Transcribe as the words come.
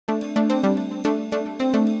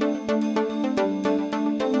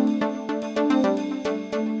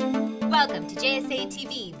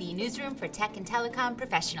newsroom for tech and telecom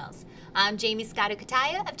professionals. I'm Jamie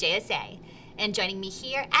Scotto-Kataya of JSA. And joining me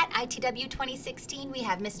here at ITW 2016, we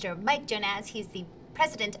have Mr. Mike Jonaz. He's the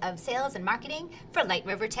President of Sales and Marketing for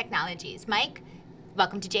LightRiver Technologies. Mike,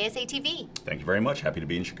 welcome to JSA TV. Thank you very much. Happy to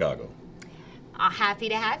be in Chicago. Happy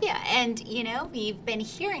to have you. And, you know, we've been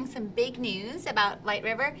hearing some big news about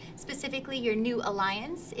LightRiver, specifically your new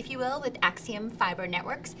alliance, if you will, with Axiom Fiber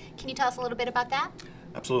Networks. Can you tell us a little bit about that?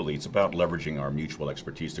 Absolutely. It's about leveraging our mutual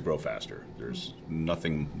expertise to grow faster. There's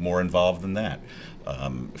nothing more involved than that.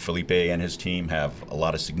 Felipe and his team have a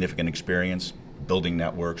lot of significant experience building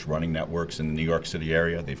networks, running networks in the New York City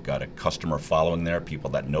area. They've got a customer following there, people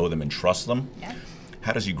that know them and trust them. Yeah.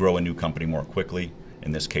 How does he grow a new company more quickly?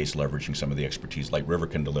 In this case, leveraging some of the expertise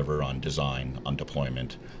LightRiver can deliver on design, on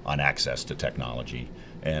deployment, on access to technology.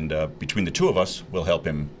 And between the two of us, we'll help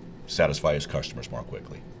him satisfy his customers more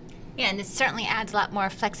quickly. Yeah, and this certainly adds a lot more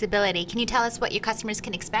flexibility. Can you tell us what your customers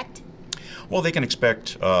can expect? Well, they can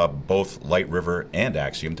expect both LightRiver and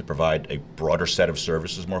Axiom to provide a broader set of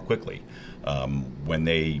services more quickly. When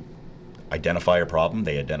they identify a problem,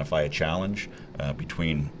 they identify a challenge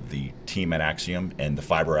between the team at Axiom and the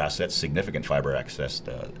fiber assets, significant fiber assets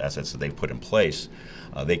that they've put in place,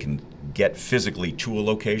 they can get physically to a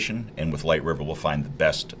location, and with LightRiver we'll find the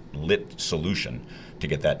best lit solution to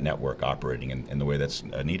get that network operating in the way that's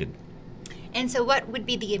needed. And so what would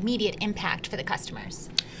be the immediate impact for the customers?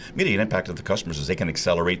 Immediate impact of the customers is they can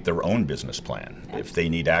accelerate their own business plan. Okay. If they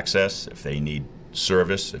need access, if they need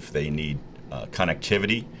service, if they need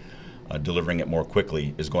connectivity, delivering it more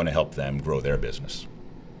quickly is going to help them grow their business.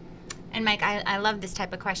 And Mike, I love this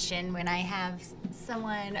type of question when I have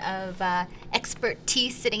someone of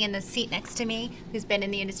expertise sitting in the seat next to me who's been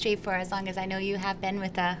in the industry for as long as I know you have been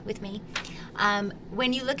with me.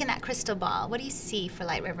 When you look in that crystal ball, what do you see for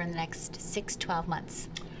LightRiver in the next 6-12 months?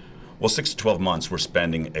 Well, 6 to 12 months, we're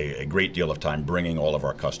spending a great deal of time bringing all of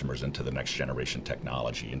our customers into the next generation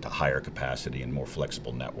technology, into higher capacity and more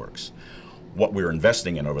flexible networks. What we're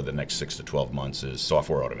investing in over the next 6 to 12 months is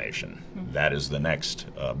software automation. Mm-hmm. That is the next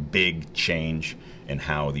big change in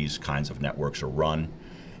how these kinds of networks are run.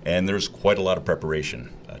 And there's quite a lot of preparation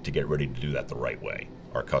to get ready to do that the right way.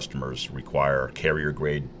 Our customers require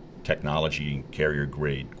carrier-grade technology,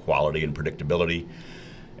 carrier-grade quality and predictability.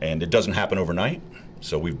 And it doesn't happen overnight,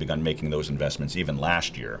 so we've begun making those investments even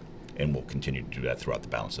last year, and we'll continue to do that throughout the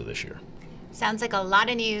balance of this year. Sounds like a lot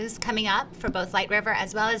of news coming up for both LightRiver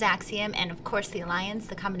as well as Axiom, and of course the alliance,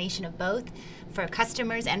 the combination of both, for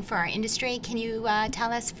customers and for our industry. Can you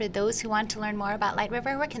tell us, for those who want to learn more about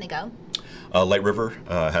LightRiver, where can they go? LightRiver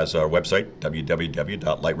has our website,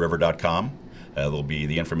 www.lightriver.com. There'll be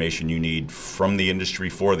the information you need from the industry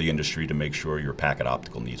for the industry to make sure your packet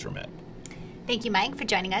optical needs are met. Thank you, Mike, for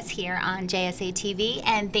joining us here on JSA TV,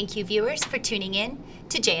 and thank you, viewers, for tuning in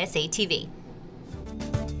to JSA TV.